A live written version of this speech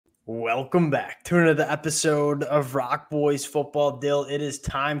Welcome back to another episode of Rock Boys Football. Dill, it is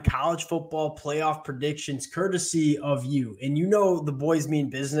time. College football playoff predictions courtesy of you. And you know the boys mean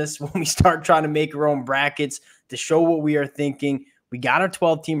business when we start trying to make our own brackets to show what we are thinking. We got our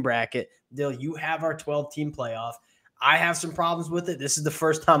 12-team bracket. Dill, you have our 12-team playoff. I have some problems with it. This is the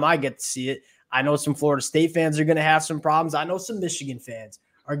first time I get to see it. I know some Florida State fans are going to have some problems. I know some Michigan fans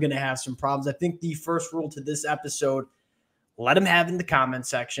are going to have some problems. I think the first rule to this episode, let them have in the comment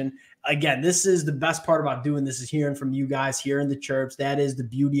section. Again, this is the best part about doing this is hearing from you guys, hearing the chirps. That is the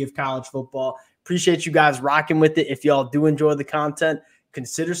beauty of college football. Appreciate you guys rocking with it. If y'all do enjoy the content,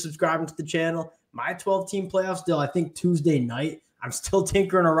 consider subscribing to the channel. My 12-team playoff still, I think Tuesday night, I'm still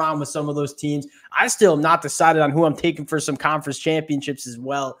tinkering around with some of those teams. I still have not decided on who I'm taking for some conference championships as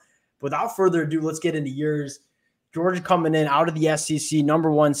well. Without further ado, let's get into yours. Georgia coming in out of the SEC,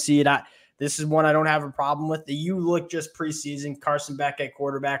 #1 seed. This is one I don't have a problem with. You look just preseason, Carson Beck at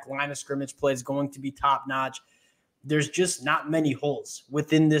quarterback, line of scrimmage play is going to be top-notch. There's just not many holes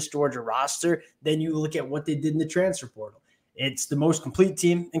within this Georgia roster. Then you look at what they did in the transfer portal. It's the most complete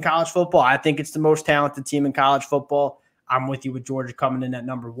team in college football. I think it's the most talented team in college football. I'm with you with Georgia coming in at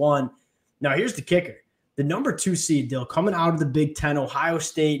 #1. Now, here's the kicker. The #2 seed, Dill, coming out of the Big Ten, Ohio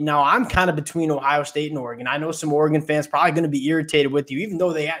State. Now, I'm kind of between Ohio State and Oregon. I know some Oregon fans probably going to be irritated with you, even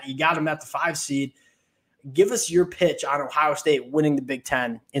though you got them at the 5 seed. Give us your pitch on Ohio State winning the Big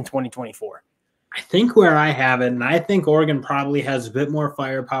Ten in 2024. I think where I have it, and I think Oregon probably has a bit more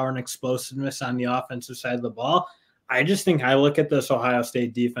firepower and explosiveness on the offensive side of the ball. I just think I look at this Ohio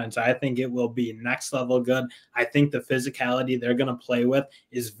State defense. I think it will be next level good. I think the physicality they're going to play with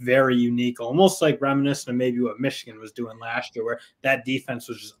is very unique, almost like reminiscent of maybe what Michigan was doing last year, where that defense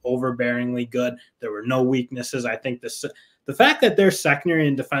was just overbearingly good. There were no weaknesses. I think the fact that their secondary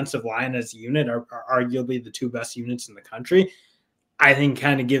and defensive line as a unit are arguably the two best units in the country, I think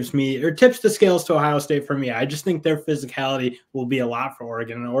kind of gives me or tips the scales to Ohio State for me. I just think their physicality will be a lot for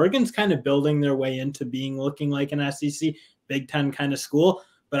Oregon. And Oregon's kind of building their way into looking like an SEC Big Ten kind of school.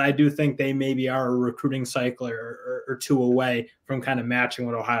 But I do think they maybe are a recruiting cycle or two away from kind of matching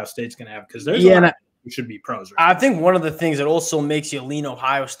what Ohio State's going to have, because there's a lot who should be pros. Right I think one of the things that also makes you lean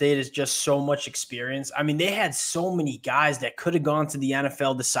Ohio State is just so much experience. I mean, they had so many guys that could have gone to the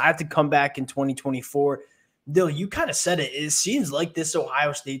NFL, decided to come back in 2024. Dill, you kind of said it. It seems like this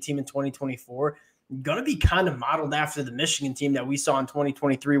Ohio State team in 2024 going to be kind of modeled after the Michigan team that we saw in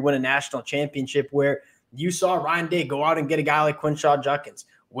 2023 win a national championship, where you saw Ryan Day go out and get a guy like Quinshon Judkins,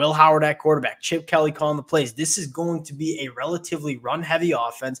 Will Howard at quarterback, Chip Kelly calling the plays. This is going to be a relatively run-heavy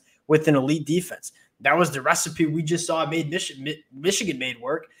offense with an elite defense. That was the recipe we just saw Michigan made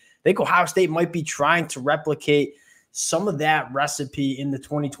work. I think Ohio State might be trying to replicate some of that recipe in the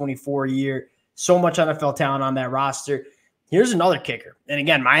 2024 year. So much NFL talent on that roster. Here's another kicker. And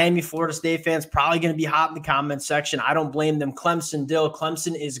again, Miami, Florida State fans probably going to be hot in the comments section. I don't blame them. Clemson, Dill,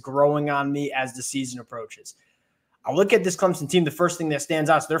 Clemson is growing on me as the season approaches. I look at this Clemson team. The first thing that stands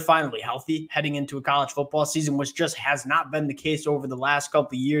out is they're finally healthy heading into a college football season, which just has not been the case over the last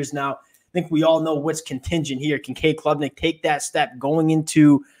couple of years now. I think we all know what's contingent here. Can Cade Klubnik take that step going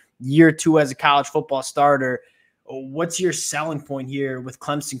into year 2 as a college football starter? What's your selling point here with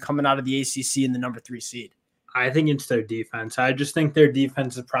Clemson coming out of the ACC in the #3 seed? I think it's their defense. I just think their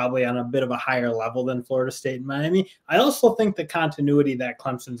defense is probably on a bit of a higher level than Florida State and Miami. I also think the continuity that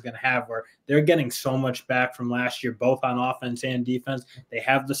Clemson's going to have, where they're getting so much back from last year, both on offense and defense. They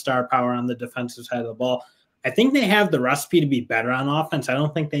have the star power on the defensive side of the ball. I think they have the recipe to be better on offense. I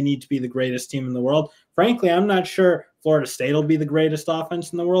don't think they need to be the greatest team in the world. Frankly, I'm not sure Florida State will be the greatest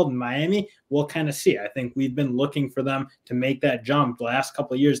offense in the world. In Miami, we'll kind of see. I think we've been looking for them to make that jump. The last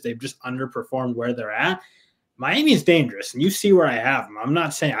couple of years, they've just underperformed where they're at. Miami is dangerous, and you see where I have them. I'm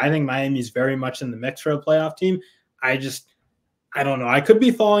not saying I think Miami is very much in the mix for a playoff team. I don't know. I could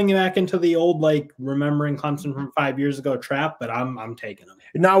be falling back into the old, remembering Clemson from 5 years ago trap, but I'm taking them.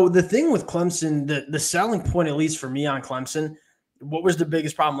 Now, the thing with Clemson, the selling point, at least for me on Clemson, what was the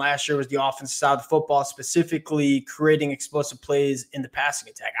biggest problem last year was the offensive side of the football, specifically creating explosive plays in the passing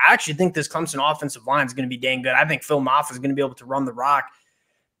attack. I actually think this Clemson offensive line is going to be dang good. I think Phil Maffa is going to be able to run the rock.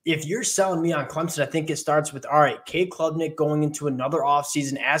 If you're selling me on Clemson, I think it starts with, all right, Cade Klubnik going into another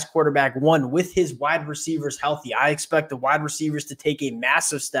offseason as quarterback 1 with his wide receivers healthy. I expect the wide receivers to take a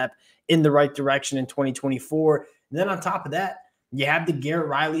massive step in the right direction in 2024. And then on top of that, you have the Garrett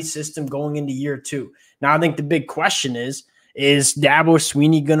Riley system going into year 2. Now, I think the big question is Dabo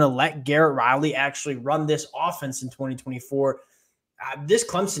Swinney going to let Garrett Riley actually run this offense in 2024? This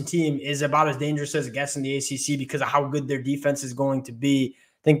Clemson team is about as dangerous as it gets in the ACC because of how good their defense is going to be.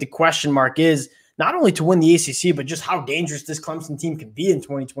 I think the question mark is, not only to win the ACC, but just how dangerous this Clemson team can be in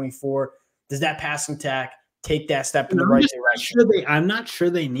 2024. Does that passing attack take that step in the right direction? I'm not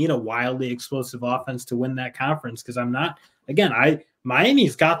sure they need a wildly explosive offense to win that conference because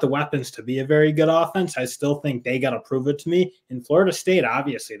Miami's got the weapons to be a very good offense. I still think they got to prove it to me. In Florida State,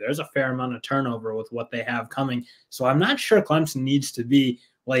 obviously, there's a fair amount of turnover with what they have coming. So I'm not sure Clemson needs to be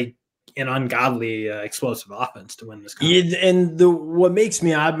like an ungodly explosive offense to win this conference. Yeah, and what makes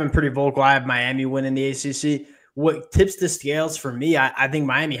me, I've been pretty vocal. I have Miami winning the ACC. What tips the scales for me, I think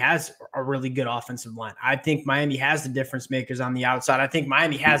Miami has a really good offensive line. I think Miami has the difference makers on the outside. I think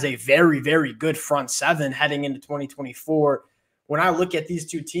Miami has a very, very good front seven heading into 2024. When I look at these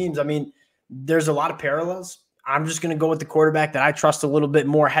two teams, I mean, there's a lot of parallels. I'm just going to go with the quarterback that I trust a little bit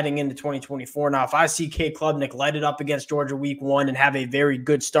more heading into 2024. Now, if I see Cade Klubnik light it up against Georgia week 1 and have a very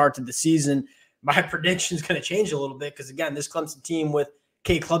good start to the season, my prediction is going to change a little bit because, again, this Clemson team with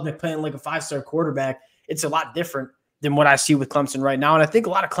Cade Klubnik playing like a 5-star quarterback, it's a lot different than what I see with Clemson right now. And I think a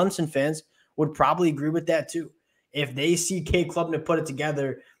lot of Clemson fans would probably agree with that too. If they see Cade Klubnik put it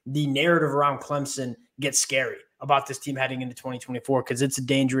together, the narrative around Clemson gets scary about this team heading into 2024 because it's a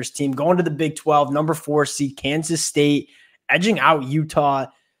dangerous team. Going to the Big 12, number 4 seed, Kansas State, edging out Utah.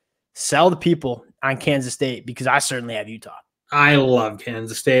 Sell the people on Kansas State because I certainly have Utah. I love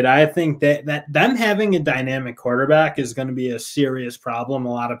Kansas State. I think that them having a dynamic quarterback is going to be a serious problem.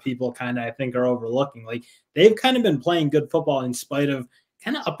 A lot of people kind of, I think, are overlooking. Like, they've kind of been playing good football in spite of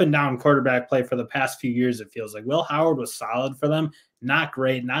kind of up and down quarterback play for the past few years, it feels like. Will Howard was solid for them. Not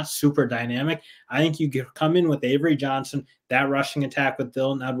great, not super dynamic. I think you could come in with Avery Johnson, that rushing attack with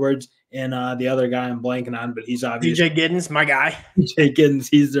Dylan Edwards, and the other guy I'm blanking on, but he's obviously DJ Giddens, my guy. DJ Giddens,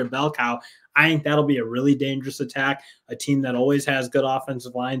 he's their bell cow. I think that'll be a really dangerous attack, a team that always has good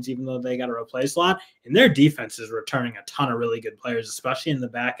offensive lines, even though they got to replace a lot. And their defense is returning a ton of really good players, especially in the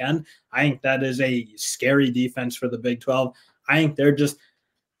back end. I think that is a scary defense for the Big 12.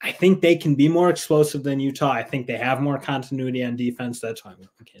 I think they can be more explosive than Utah. I think they have more continuity on defense. That's why I'm with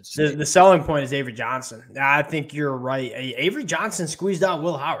Kansas State. The selling point is Avery Johnson. I think you're right. Avery Johnson squeezed out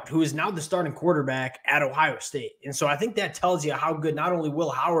Will Howard, who is now the starting quarterback at Ohio State. And so I think that tells you how good not only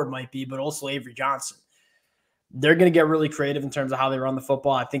Will Howard might be, but also Avery Johnson. They're going to get really creative in terms of how they run the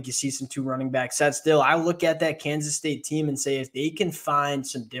football. I think you see some 2 running back sets. Still, I look at that Kansas State team and say if they can find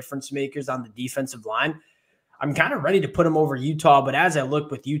some difference makers on the defensive line, I'm kind of ready to put them over Utah, but as I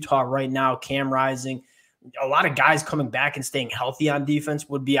look with Utah right now, Cam Rising, a lot of guys coming back and staying healthy on defense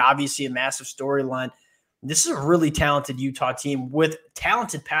would be obviously a massive storyline. This is a really talented Utah team with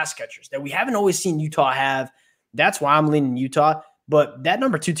talented pass catchers that we haven't always seen Utah have. That's why I'm leaning Utah. But that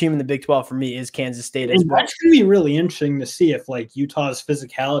number 2 team in the Big 12 for me is Kansas State as well. That's going to be really interesting to see if like Utah's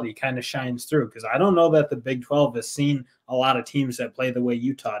physicality kind of shines through because I don't know that the Big 12 has seen a lot of teams that play the way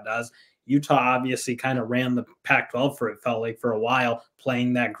Utah does. Utah obviously kind of ran the Pac-12 for it felt like for a while,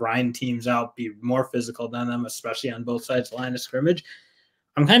 playing that grind teams out, be more physical than them, especially on both sides of the line of scrimmage.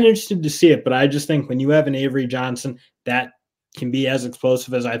 I'm kind of interested to see it, but I just think when you have an Avery Johnson that can be as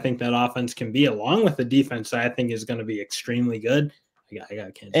explosive as I think that offense can be, along with the defense I think is going to be extremely good. I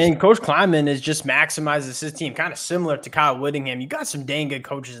got Kansas. And Coach Klieman is just maximizes his team, kind of similar to Kyle Whittingham. You got some dang good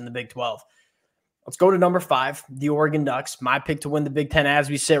coaches in the Big 12. Let's go to number 5, the Oregon Ducks. My pick to win the Big 10 as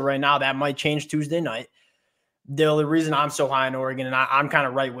we sit right now. That might change Tuesday night. The only reason I'm so high in Oregon, and I'm kind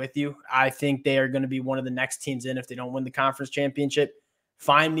of right with you, I think they are going to be one of the next teams in if they don't win the conference championship.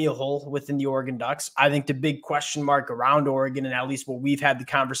 Find me a hole within the Oregon Ducks. I think the big question mark around Oregon, and at least what we've had the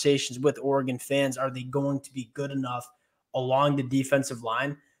conversations with Oregon fans, are they going to be good enough along the defensive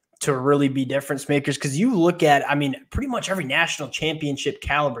line to really be difference makers? Because you look at, I mean, pretty much every national championship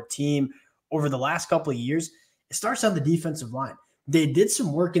caliber team over the last couple of years, it starts on the defensive line. They did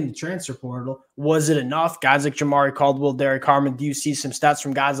some work in the transfer portal. Was it enough? Guys like Jamari Caldwell, Derek Harmon, do you see some stats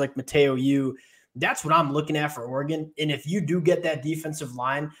from guys like Mateo Yu? That's what I'm looking at for Oregon. And if you do get that defensive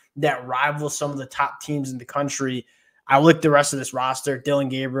line that rivals some of the top teams in the country, I look at the rest of this roster, Dylan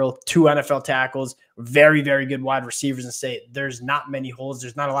Gabriel, 2 NFL tackles, very, very good wide receivers, and say there's not many holes.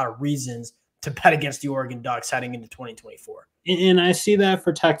 There's not a lot of reasons to bet against the Oregon Ducks heading into 2024. And I see that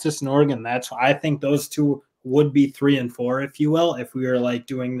for Texas and Oregon. That's why I think those 2 would be 3 and 4, if you will, if we were like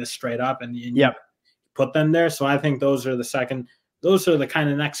doing this straight up and you put them there. So I think those are the kind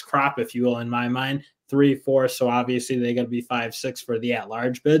of next crop, if you will, in my mind, 3, 4. So obviously they got to be 5, 6 for the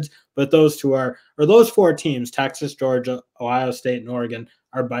at-large bids. But those 2 are, or those 4 teams, Texas, Georgia, Ohio State, and Oregon,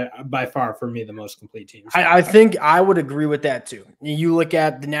 are by far for me the most complete teams. I think I would agree with that too. You look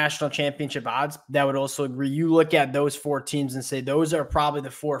at the national championship odds, that would also agree. You look at those 4 teams and say those are probably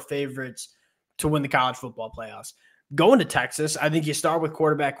the 4 favorites to win the college football playoffs. Going to Texas, I think you start with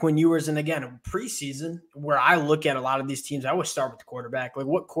quarterback Quinn Ewers. And again, preseason, where I look at a lot of these teams, I always start with the quarterback. Like,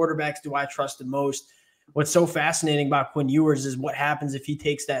 what quarterbacks do I trust the most? What's so fascinating about Quinn Ewers is what happens if he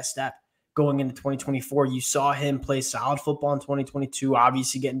takes that step going into 2024. You saw him play solid football in 2022,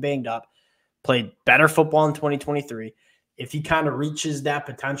 obviously getting banged up, played better football in 2023. If he kind of reaches that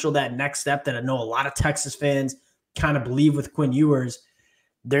potential, that next step that I know a lot of Texas fans kind of believe with Quinn Ewers,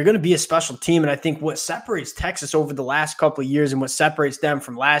 they're going to be a special team. And I think what separates Texas over the last couple of years and what separates them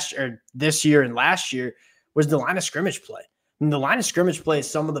from this year and last year was the line of scrimmage play. And the line of scrimmage play is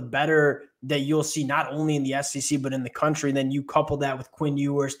some of the better that you'll see not only in the SEC, but in the country. And then you couple that with Quinn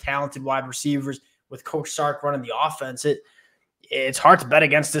Ewers, talented wide receivers, with Coach Sark running the offense. It's hard to bet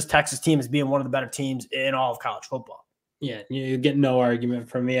against this Texas team as being one of the better teams in all of college football. Yeah, you get no argument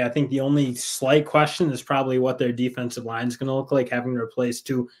from me. I think the only slight question is probably what their defensive line is going to look like, having to replace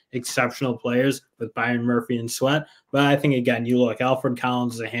two exceptional players with Byron Murphy and Sweat. But I think, again, you look, Alfred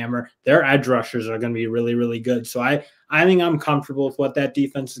Collins is a hammer. Their edge rushers are going to be really, really good. So I think I'm comfortable with what that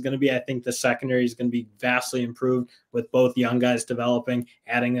defense is going to be. I think the secondary is going to be vastly improved with both young guys developing,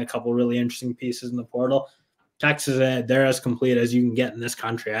 adding a couple really interesting pieces in the portal. Texas, they're as complete as you can get in this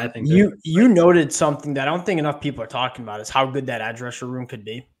country. I think you noted something that I don't think enough people are talking about is how good that edge rusher room could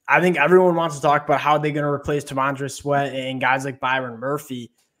be. I think everyone wants to talk about how they're going to replace T'Vondre Sweat and guys like Byron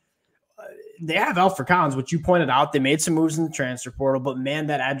Murphy. They have Alfred Collins, which you pointed out. They made some moves in the transfer portal, but man,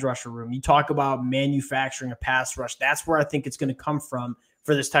 that edge rusher room, you talk about manufacturing a pass rush. That's where I think it's going to come from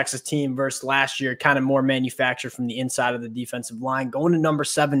for this Texas team versus last year, kind of more manufactured from the inside of the defensive line. Going to number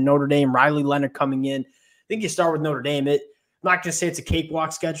 7, Notre Dame, Riley Leonard coming in. I think you start with Notre Dame. I'm not going to say it's a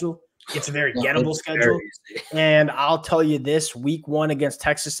cakewalk schedule. It's a very gettable schedule. And I'll tell you this, week 1 against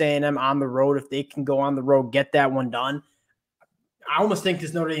Texas A&M on the road, if they can go on the road, get that one done, I almost think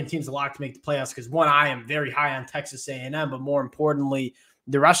this Notre Dame team's a lock to make the playoffs because, one, I am very high on Texas A&M, but more importantly,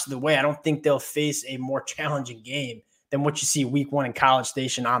 the rest of the way, I don't think they'll face a more challenging game than what you see week 1 in College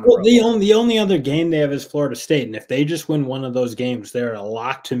Station on the road. The only other game they have is Florida State, and if they just win one of those games, they're a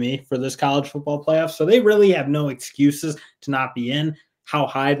lock to me for this college football playoff. So they really have no excuses to not be in. How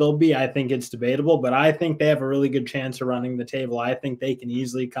high they'll be, I think it's debatable, but I think they have a really good chance of running the table. I think they can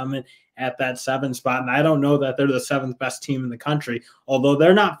easily come in at that 7 spot, and I don't know that they're the 7th best team in the country, although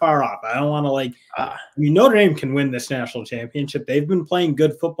they're not far off. I don't want to Notre Dame can win this national championship. They've been playing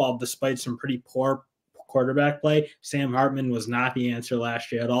good football despite some pretty poor quarterback play. Sam Hartman was not the answer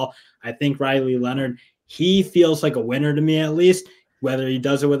last year at all. I think Riley Leonard, he feels like a winner to me at least, whether he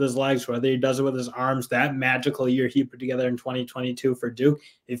does it with his legs, whether he does it with his arms, that magical year he put together in 2022 for Duke.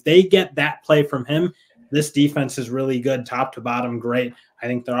 If they get that play from him, this defense is really good, top to bottom, great. I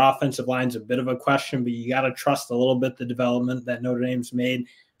think their offensive line's a bit of a question, but you got to trust a little bit the development that Notre Dame's made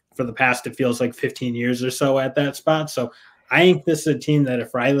for the past, it feels like 15 years or so at that spot. So I think this is a team that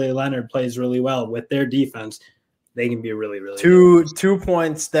if Riley Leonard plays really well with their defense, they can be really, really good. 2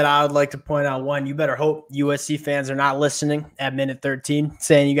 points that I would like to point out. One, you better hope USC fans are not listening at minute 13,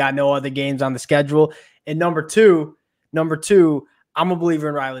 saying you got no other games on the schedule. And number two, I'm a believer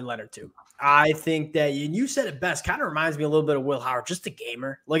in Riley Leonard too. I think that, and you said it best, kind of reminds me a little bit of Will Howard, just a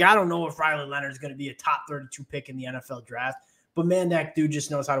gamer. Like, I don't know if Riley Leonard is going to be a top 32 pick in the NFL draft, but man, that dude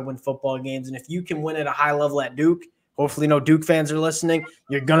just knows how to win football games. And if you can win at a high level at Duke, hopefully no Duke fans are listening,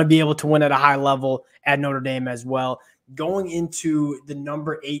 you're going to be able to win at a high level at Notre Dame as well. Going into the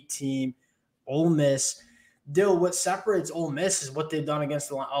number 8 team, Ole Miss. Dill, what separates Ole Miss is what they've done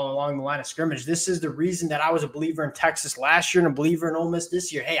along the line of scrimmage. This is the reason that I was a believer in Texas last year and a believer in Ole Miss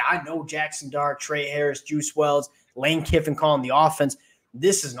this year. Hey, I know Jackson Dart, Trey Harris, Juice Wells, Lane Kiffin calling the offense.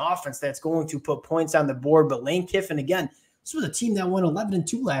 This is an offense that's going to put points on the board. But Lane Kiffin, again, this was a team that went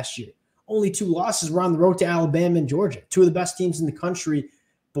 11-2 last year. Only 2 losses were on the road to Alabama and Georgia, 2 of the best teams in the country.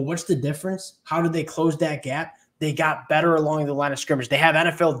 But what's the difference? How did they close that gap? They got better along the line of scrimmage. They have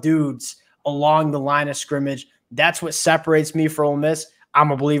NFL dudes along the line of scrimmage. That's what separates me for Ole Miss.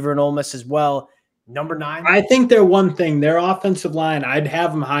 I'm a believer in Ole Miss as well. Number 9. I think they're one thing. Their offensive line, I'd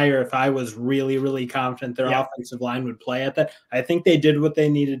have them higher if I was really, really confident their offensive line would play at that. I think they did what they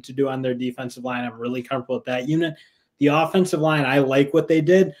needed to do on their defensive line. I'm really comfortable with that unit. The offensive line, I like what they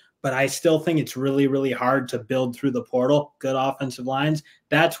did, but I still think it's really, really hard to build through the portal good offensive lines.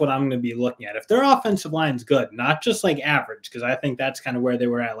 That's what I'm going to be looking at. If their offensive line's good, not just like average, because I think that's kind of where they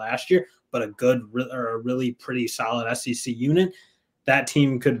were at last year, but a good or a really pretty solid SEC unit, that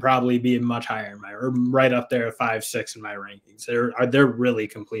team could probably be much higher in or right up there at 5-6 in my rankings. They're really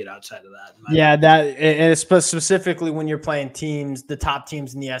complete outside of that. Yeah, that and specifically when you're playing teams, the top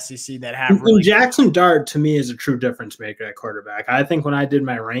teams in the SEC that have really. Jackson Dart to me is a true difference maker at quarterback. I think when I did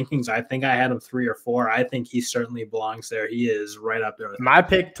my rankings, I think I had him 3 or 4. I think he certainly belongs there. He is right up there with my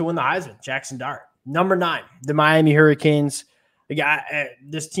pick to win the Heisman, Jackson Dart. Number 9, the Miami Hurricanes.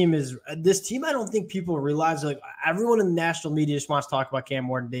 This team. I don't think people realize, like, everyone in the national media just wants to talk about Cam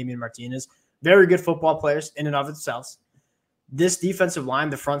Ward and Damian Martinez. Very good football players in and of themselves. This defensive line,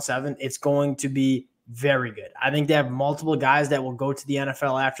 the front seven, it's going to be very good. I think they have multiple guys that will go to the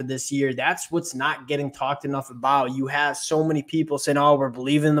NFL after this year. That's what's not getting talked enough about. You have so many people saying, oh, we're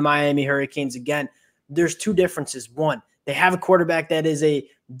believing in the Miami Hurricanes again. There's 2 differences. One, they have a quarterback that is a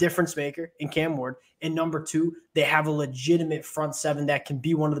difference maker in Cam Ward. And number 2, they have a legitimate front seven that can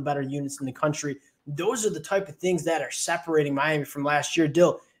be one of the better units in the country. Those are the type of things that are separating Miami from last year.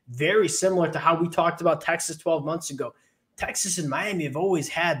 Dill, very similar to how we talked about Texas 12 months ago. Texas and Miami have always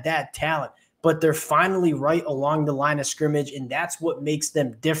had that talent, but they're finally right along the line of scrimmage, and that's what makes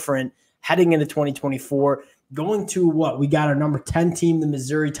them different heading into 2024. Going to what? We got our number 10 team, the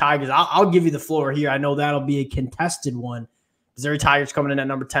Missouri Tigers. I'll give you the floor here. I know that'll be a contested one. Missouri Tigers coming in at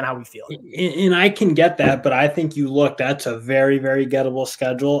number 10. How we feel? And I can get that, but I think that's a very, very gettable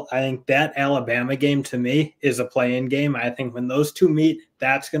schedule. I think that Alabama game to me is a play-in game. I think when those 2 meet,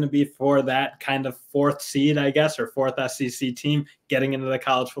 that's going to be for that kind of 4th seed, I guess, or 4th SEC team getting into the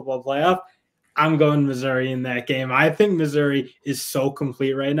college football playoff. I'm going Missouri in that game. I think Missouri is so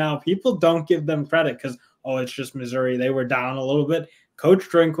complete right now. People don't give them credit because, oh, it's just Missouri. They were down a little bit. Coach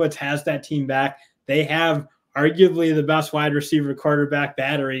Drinkwitz has that team back. They have arguably the best wide receiver quarterback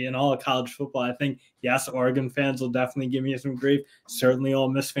battery in all of college football. I think, yes, Oregon fans will definitely give me some grief. Certainly Ole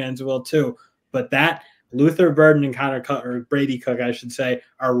Miss fans will too. But that Luther Burden and Connor Cook, or Brady Cook, I should say,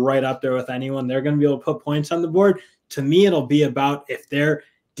 are right up there with anyone. They're going to be able to put points on the board. To me, it'll be about if their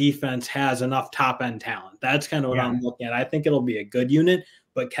defense has enough top-end talent. That's kind of what I'm looking at. I think it'll be a good unit,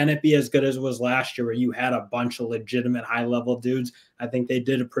 but can it be as good as it was last year where you had a bunch of legitimate high-level dudes? I think they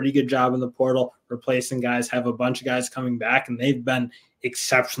did a pretty good job in the portal, replacing guys, have a bunch of guys coming back, and they've been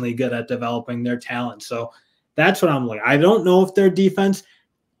exceptionally good at developing their talent. So that's what I'm looking at. I don't know if their defense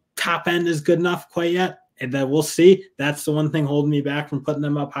top-end is good enough quite yet, and then we'll see. That's the one thing holding me back from putting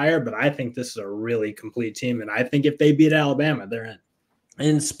them up higher, but I think this is a really complete team, and I think if they beat Alabama, they're in.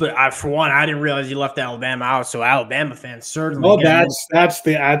 And for one, I didn't realize you left Alabama out. So Alabama fans certainly. Oh, that's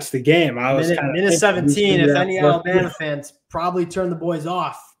the game. I was minute 17. If any Alabama fans probably turn the boys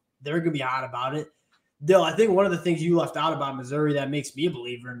off, they're gonna be hot about it. Dill, I think one of the things you left out about Missouri that makes me a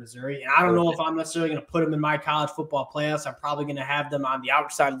believer in Missouri, and I don't know if I'm necessarily going to put them in my college football playoffs. I'm probably going to have them on the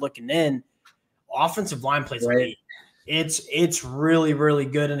outside looking in. Offensive line plays great. It's really, really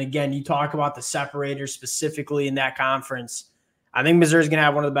good. And again, you talk about the separators specifically in that conference. I think Missouri's going to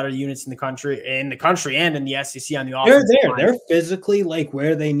have one of the better units in the country and in the SEC on the offense. They're physically like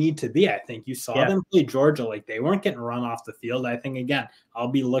where they need to be. I think you saw them play Georgia. Like they weren't getting run off the field. I think, again, I'll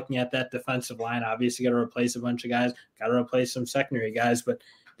be looking at that defensive line. Obviously got to replace a bunch of guys, got to replace some secondary guys, but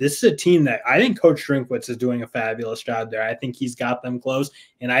this is a team that I think Coach Drinkwitz is doing a fabulous job there. I think he's got them close,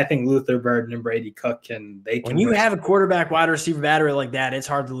 and I think Luther Burden and Brady Cook When you have a quarterback wide receiver battery like that, it's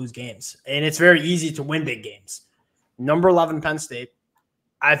hard to lose games, and it's very easy to win big games. Number 11, Penn State.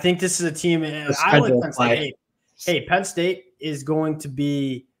 I think this is a team. I like Penn State. Hey, Penn State is going to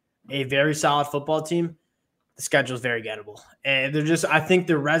be a very solid football team. The schedule is very gettable. And I think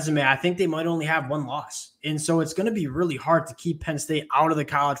their resume, I think they might only have one loss. And so it's going to be really hard to keep Penn State out of the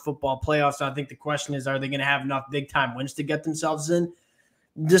college football playoffs. So I think the question is, are they going to have enough big-time wins to get themselves in?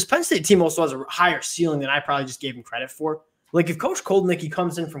 This Penn State team also has a higher ceiling than I probably just gave them credit for. Like if Coach Koldnicki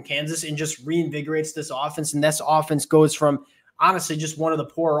comes in from Kansas and just reinvigorates this offense, and this offense goes from honestly just one of the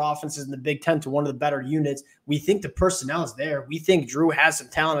poorer offenses in the Big Ten to one of the better units, we think the personnel is there. We think Drew has some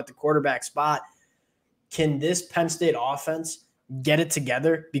talent at the quarterback spot. Can this Penn State offense get it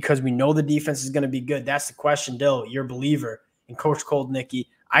together? Because we know the defense is going to be good. That's the question, Dill. You're a believer in Coach Koldnicki.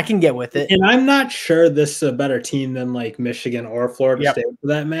 I can get with it. And I'm not sure this is a better team than like Michigan or Florida State for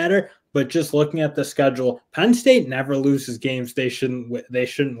that matter. But just looking at the schedule, Penn State never loses games they shouldn't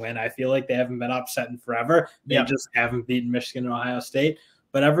win. I feel like they haven't been upset in forever. They just haven't beaten Michigan or Ohio State.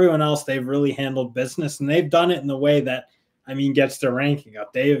 But everyone else, they've really handled business, and they've done it in the way that, gets their ranking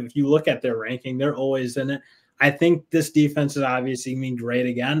up. If you look at their ranking, they're always in it. I think this defense is obviously great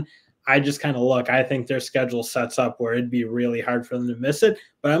again. I just I think their schedule sets up where it'd be really hard for them to miss it.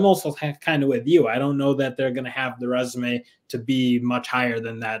 But I'm also kind of with you. I don't know that they're going to have the resume to be much higher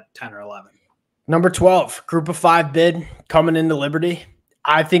than that 10 or 11. Number 12, group of 5 bid coming into Liberty.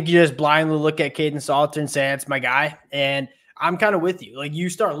 I think you just blindly look at Caden Salter and say, that's my guy. And I'm kind of with you. Like, you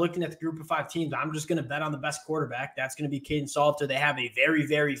start looking at the group of 5 teams, I'm just going to bet on the best quarterback. That's going to be Caden Salter. They have a very,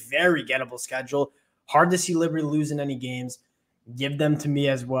 very, very gettable schedule. Hard to see Liberty losing any games. Give them to me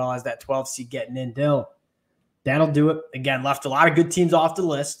as well as that 12 seed getting in. Dill, that'll do it. Again, left a lot of good teams off the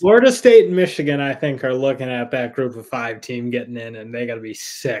list. Florida State and Michigan, I think, are looking at that group of 5 team getting in, and they got to be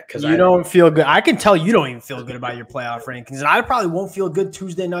sick. Because you don't feel good. I can tell you don't even feel good about your playoff rankings, and I probably won't feel good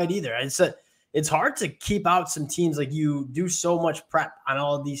Tuesday night either. It's hard to keep out some teams. Like, you do so much prep on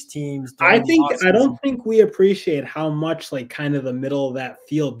all of these teams. I don't think we appreciate how much, like, kind of the middle of that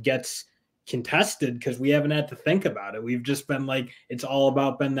field gets contested because we haven't had to think about it. We've just been like, it's all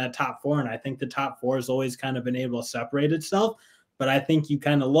about been that top 4. And I think the top 4 has always kind of been able to separate itself. But I think you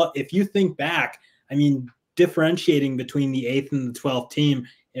kind of look, if you think back, I mean, differentiating between the 8th and the 12th team,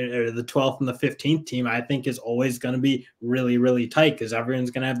 or the 12th and the 15th team, I think is always going to be really, really tight because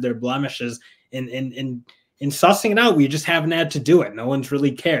everyone's going to have their blemishes. In sussing it out, we just haven't had to do it. No one's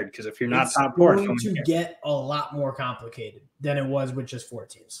really cared because if you're not top 4, it's going to get a lot more complicated than it was with just 4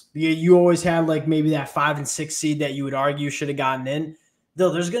 teams. You always had like maybe that 5 and 6 seed that you would argue should have gotten in. Though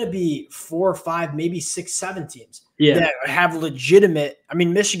there's going to be 4 or 5, maybe 6, 7 teams that have legitimate. I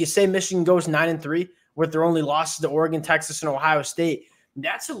mean, Michigan goes 9-3 with their only losses to Oregon, Texas, and Ohio State.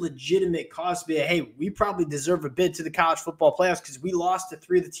 That's a legitimate cause to be, hey, we probably deserve a bid to the college football playoffs because we lost to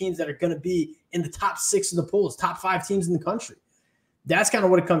 3 of the teams that are going to be in the top 6 of the polls, top 5 teams in the country. That's kind of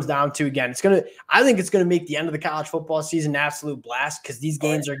what it comes down to. Again, I think it's going to make the end of the college football season an absolute blast because these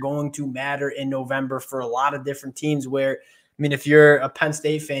games are going to matter in November for a lot of different teams where, I mean, if you're a Penn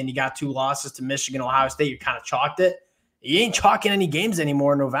State fan, you got 2 losses to Michigan, Ohio State, you kind of chalked it. You ain't chalking any games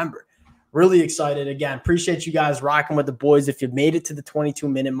anymore in November. Really excited. Again, appreciate you guys rocking with the boys. If you've made it to the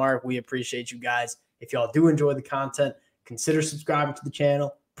 22-minute mark, we appreciate you guys. If y'all do enjoy the content, consider subscribing to the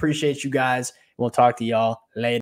channel. Appreciate you guys. We'll talk to y'all later.